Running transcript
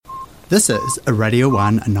This is a Radio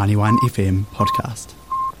 1 91 FM podcast.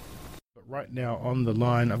 Right now on the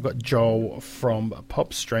line, I've got Joel from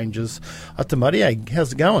Pop Strangers. Atamarie,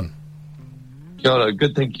 how's it going? Kia ora,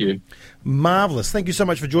 good, thank you. Marvellous. Thank you so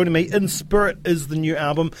much for joining me. In Spirit is the new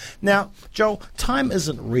album. Now, Joel, time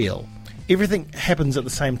isn't real. Everything happens at the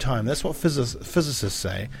same time. That's what physicists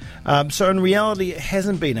say. So in reality, it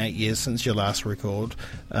hasn't been 8 years since your last record,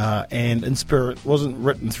 and In Spirit wasn't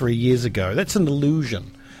written 3 years ago. That's an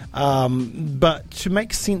illusion. But to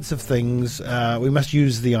make sense of things, we must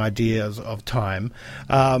use the ideas of time.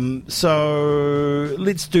 So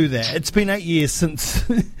let's do that. It's been 8 years since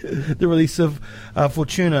the release of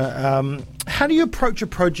Fortuna. How do you approach a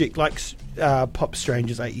project like Pop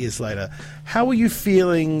Strangers 8 years later? How were you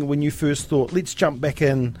feeling when you first thought, let's jump back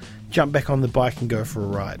on the bike and go for a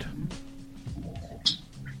ride?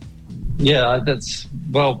 Yeah, that's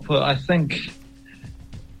well put. I think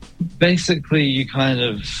basically you kind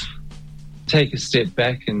of take a step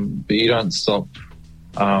back but you don't stop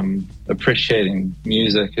appreciating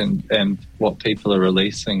music and what people are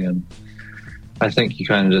releasing, and I think you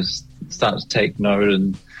kind of just start to take note,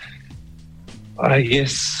 and I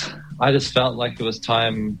guess I just felt like it was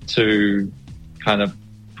time to kind of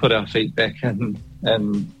put our feet back in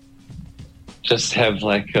and just have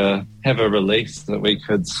a release that we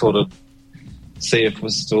could sort of see if it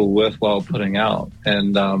was still worthwhile putting out.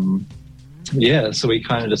 And so we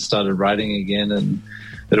kind of just started writing again, and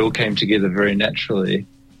it all came together very naturally.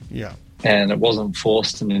 Yeah. And it wasn't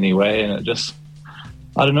forced in any way, and it just,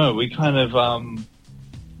 I don't know, we kind of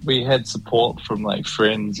we had support from like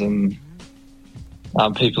friends and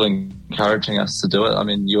people encouraging us to do it. I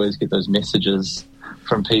mean, you always get those messages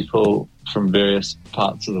from people from various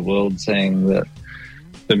parts of the world saying that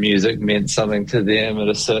the music meant something to them at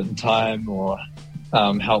a certain time, or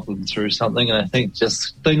help them through something. And I think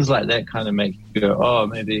just things like that kind of make you go, oh,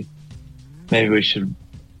 maybe we should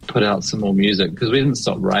put out some more music, because we didn't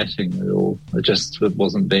stop writing at all. It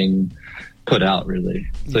wasn't being put out really.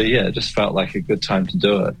 So yeah, it just felt like a good time to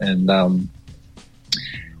do it. And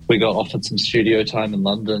we got offered some studio time in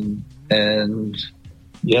London, and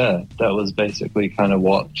yeah, that was basically kind of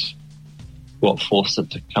what forced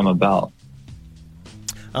it to come about.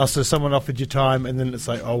 Oh, so someone offered you time, and then it's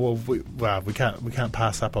like, oh well, we can't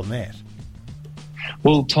pass up on that.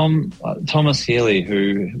 Well, Thomas Healy,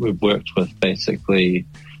 who we've worked with basically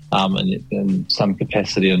in some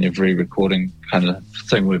capacity on every recording kind of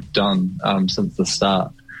thing we've done since the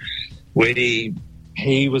start.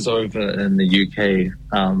 He was over in the UK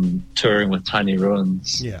touring with Tiny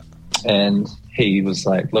Ruins, yeah, and he was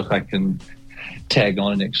like, look, I can tag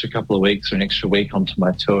on an extra couple of weeks or an extra week onto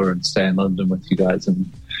my tour and stay in London with you guys, and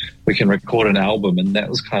we can record an album. And that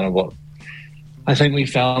was kind of what I think we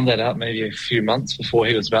found that out maybe a few months before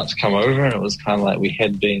he was about to come over, and it was kind of like we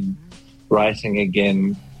had been writing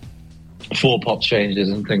again for Pop Strangers,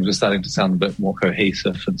 and things were starting to sound a bit more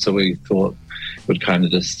cohesive, and so we thought we'd kind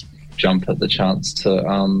of just jump at the chance to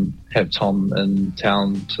have Tom in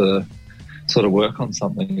town to sort of work on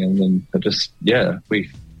something. And then we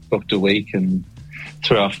booked a week and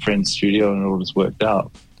through our friend's studio, and it all just worked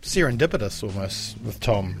out. Serendipitous almost with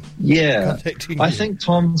Tom. Yeah, contacting I you. think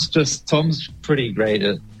Tom's pretty great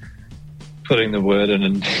at putting the word in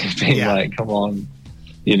and being like, come on,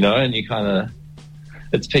 and you kind of,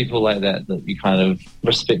 it's people like that you kind of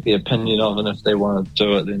respect the opinion of, and if they want to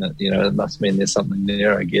do it, then it must mean there's something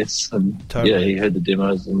there, I guess. And totally. Yeah, he heard the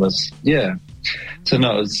demos and was, yeah. So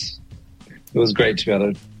no, it was great to be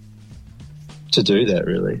able to do that,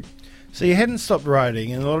 really. So you hadn't stopped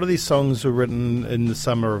writing, and a lot of these songs were written in the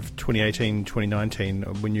summer of 2018, 2019,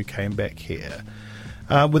 when you came back here.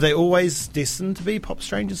 Were they always destined to be Pop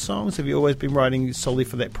Strangers songs? Have you always been writing solely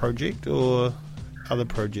for that project, or other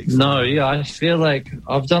projects? No, yeah, I feel like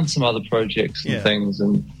I've done some other projects and things,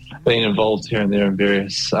 and been involved here and there in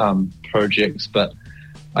various projects, but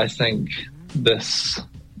I think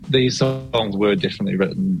these songs were definitely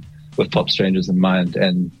written with Pop Strangers in mind,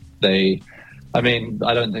 and I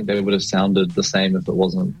don't think they would have sounded the same if it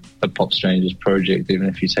wasn't a Pop Strangers project, even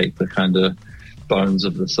if you take the kind of bones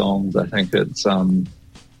of the songs. I think it's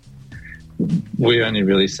we only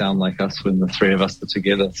really sound like us when the three of us are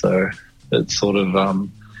together, so it's sort of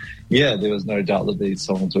there was no doubt that these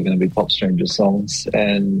songs were going to be Pop Strangers songs.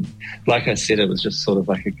 And like I said, it was just sort of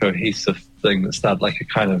like a cohesive thing that started like a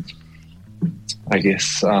kind of, I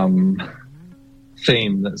guess,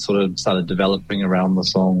 theme that sort of started developing around the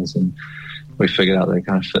songs, and we figured out they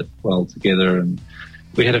kind of fit well together. And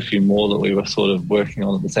we had a few more that we were sort of working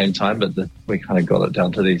on at the same time, but we kind of got it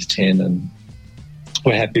down to these 10, and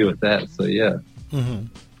we're happy with that. So yeah,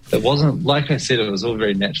 It wasn't, like I said, it was all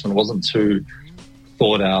very natural. It wasn't too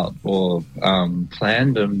thought out or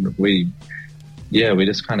planned, and we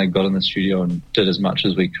just kind of got in the studio and did as much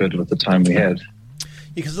as we could with the time we had.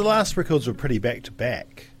 Because the last records were pretty back to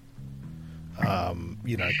back,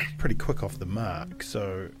 pretty quick off the mark.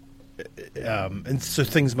 So, and so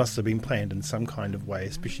things must have been planned in some kind of way,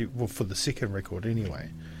 especially for the second record, anyway.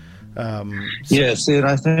 And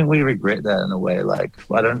I think we regret that in a way. Like,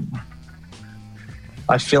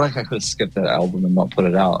 I feel like I could have skipped that album and not put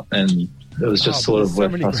it out, and it was just sort of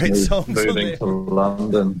with us moving to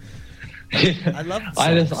London. Yeah. I love.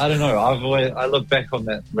 I don't know. I look back on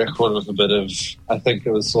that record with a bit of. I think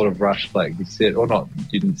it was sort of rushed, like you said, or not.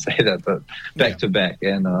 You didn't say that, but back to back,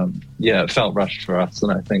 and it felt rushed for us.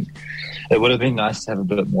 And I think it would have been nice to have a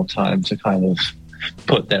bit more time to kind of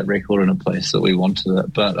put that record in a place that we wanted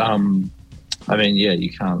it. But you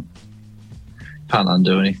can't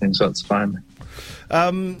undo anything, so it's fine.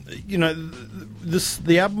 The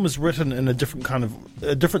album was written in a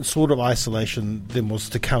different sort of isolation than was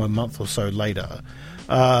to come a month or so later.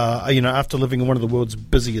 After living in one of the world's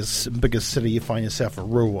biggest city, you find yourself at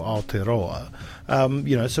rural Aotearoa.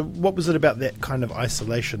 So what was it about that kind of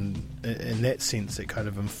isolation in that sense that kind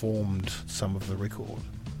of informed some of the record?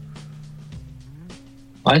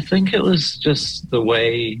 I think it was just the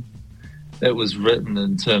way it was written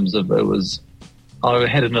in terms of I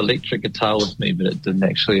had an electric guitar with me, but I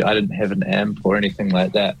didn't have an amp or anything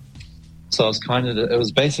like that. So it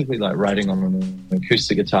was basically like writing on an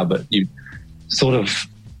acoustic guitar, but you sort of,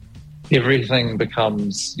 everything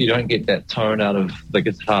becomes, you don't get that tone out of the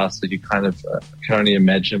guitar, so you kind of can only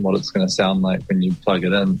imagine what it's going to sound like when you plug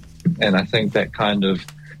it in. And I think that kind of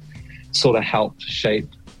sort of helped shape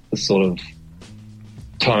the sort of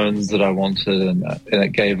tones that I wanted, and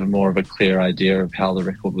it gave more of a clear idea of how the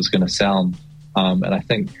record was going to sound. And I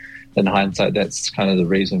think in hindsight, that's kind of the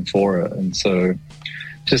reason for it. And so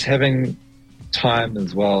just having time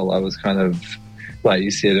as well, I was kind of, like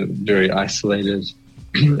you said, very isolated.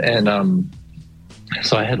 And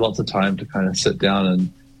so I had lots of time to kind of sit down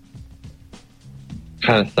and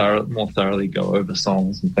kind of more thoroughly go over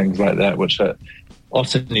songs and things like that, which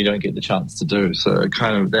often you don't get the chance to do. So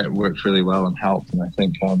that worked really well and helped. And I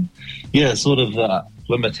think, sort of the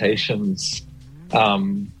limitations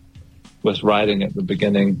with writing at the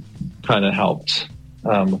beginning kind of helped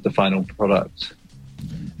with the final product.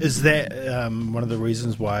 Is that one of the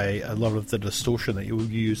reasons why a lot of the distortion that you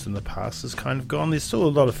used in the past is kind of gone? There's still a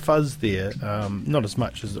lot of fuzz there, not as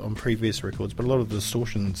much as on previous records, but a lot of the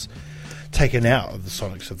distortion's taken out of the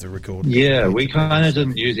sonics of the record. Yeah, we kind of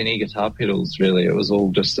didn't use any guitar pedals, really. It was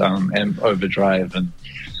all just amp overdrive, and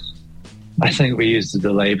I think we used a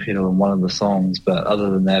delay pedal in one of the songs, but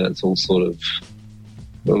other than that, it's all sort of...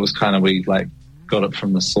 It was kind of, we like got it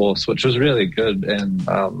from the source, which was really good. And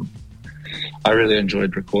I really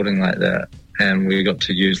enjoyed recording like that. And we got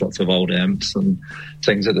to use lots of old amps and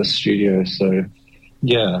things at the studio. So,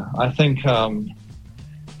 yeah, I think that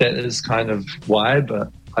is kind of why.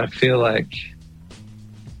 But I feel like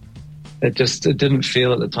it didn't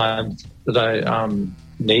feel at the time that I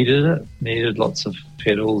needed lots of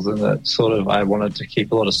pedals, and that sort of, I wanted to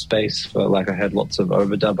keep a lot of space for, like, I had lots of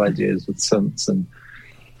overdub ideas with synths and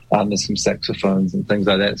there's some saxophones and things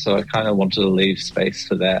like that. So I kind of wanted to leave space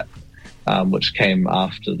for that, which came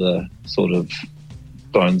after the sort of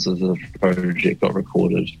bones of the project got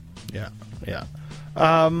recorded. Yeah.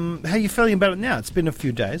 How are you feeling about it now? It's been a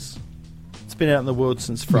few days. It's been out in the world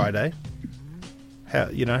since Friday. How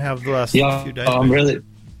have the last few days been?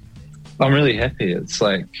 I'm really happy. It's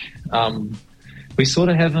like we sort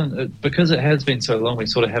of haven't, because it has been so long, we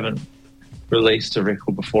sort of haven't released a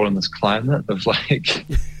record before in this climate of like...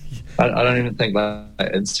 I don't even think like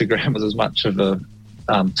Instagram was as much of a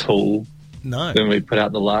tool when we put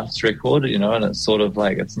out the last record, and it's sort of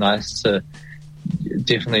like, it's nice to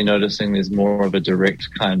definitely noticing there's more of a direct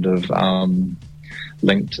kind of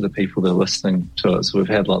link to the people that are listening to it. So we've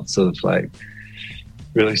had lots of like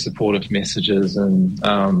really supportive messages, and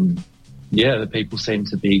the people seem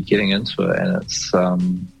to be getting into it, and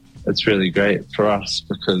it's really great for us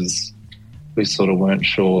because we sort of weren't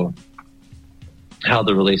sure how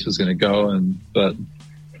the release was going to go, but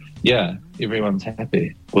everyone's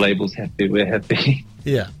happy. The label's happy. We're happy.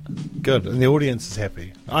 Yeah, good. And the audience is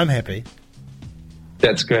happy. I'm happy.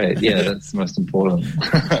 That's great. Yeah, that's the most important.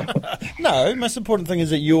 No, the most important thing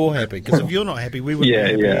is that you're happy, because if you're not happy, we wouldn't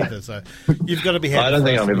be happy either. So you've got to be happy. I don't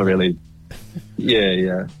think I'm ever really...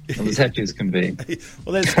 Yeah. I'm as happy as can be.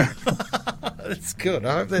 Well, that's good.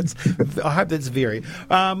 I hope that's very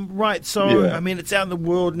right. So, I mean, it's out in the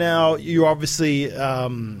world now. You're obviously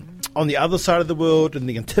on the other side of the world, in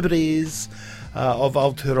the Antipodes of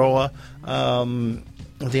Aotearoa,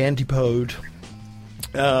 the antipode.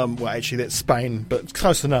 Well, actually, that's Spain, but it's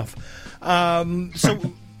close enough.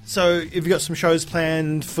 So have you got some shows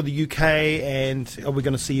planned for the UK, and are we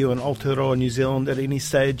going to see you in Aotearoa, New Zealand at any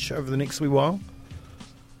stage over the next wee while?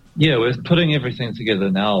 Yeah, we're putting everything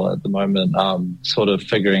together now at the moment, sort of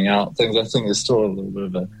figuring out things. I think there's still a little bit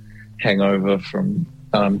of a hangover from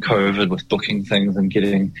COVID with booking things and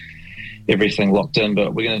getting everything locked in,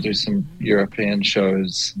 but we're going to do some European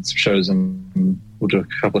shows, and we'll do a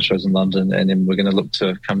couple of shows in London, and then we're going to look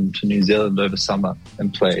to come to New Zealand over summer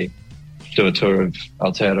and do a tour of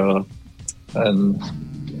Aotearoa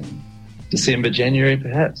in December, January,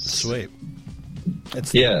 perhaps. Sweet.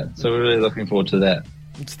 So we're really looking forward to that.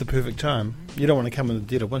 It's the perfect time. You don't want to come in the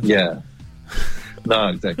dead of winter. Yeah. No,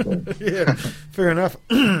 exactly. Yeah, fair enough.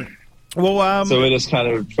 Well, so we're just kind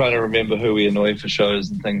of trying to remember who we annoy for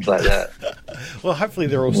shows and things like that. Well, hopefully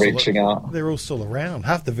they're all reaching out. They're all still around.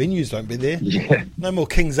 Half the venues don't be there. Yeah. No more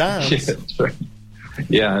King's Arms. Yeah, true.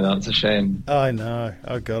 Yeah, I know, it's a shame. I know.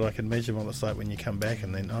 Oh God, I can imagine what it's like when you come back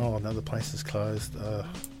and then another place is closed.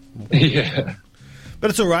 Yeah. But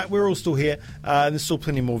it's all right. We're all still here. There's still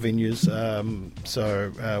plenty more venues.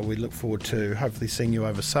 So we look forward to hopefully seeing you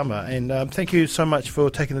over summer. And thank you so much for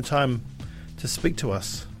taking the time to speak to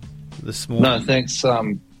us this morning. No, thanks.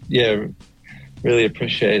 Really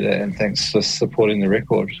appreciate it. And thanks for supporting the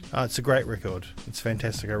record. It's a great record. It's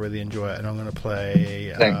fantastic. I really enjoy it. And I'm going to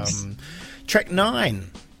play track 9,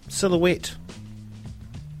 Silhouette.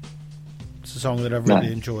 It's a song that I've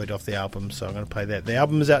really enjoyed off the album, so I'm going to play that. The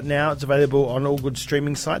album is out now. It's available on all good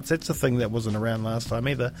streaming sites. That's a thing that wasn't around last time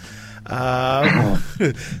either.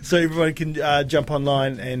 So everyone can jump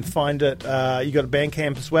online and find it. You got a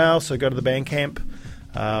Bandcamp as well, so go to the Bandcamp.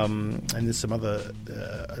 And there's some other...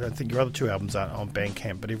 I don't think your other 2 albums aren't on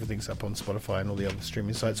Bandcamp, but everything's up on Spotify and all the other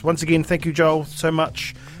streaming sites. Once again, thank you, Joel, so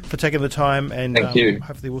much for taking the time, and thank you.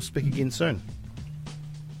 Hopefully we'll speak again soon.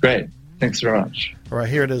 Great. Thanks very much. All right,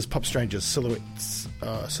 here it is, Pop Strangers, Silhouette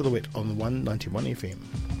on the 191 FM.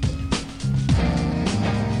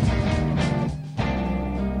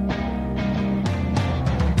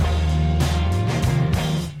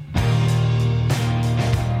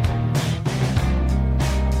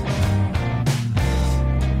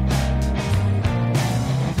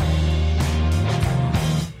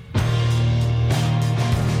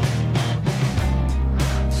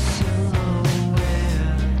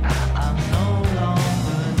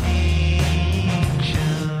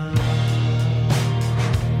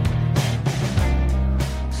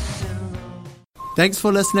 Thanks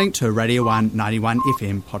for listening to Radio 191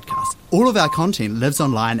 FM podcast. All of our content lives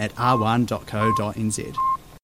online at r1.co.nz.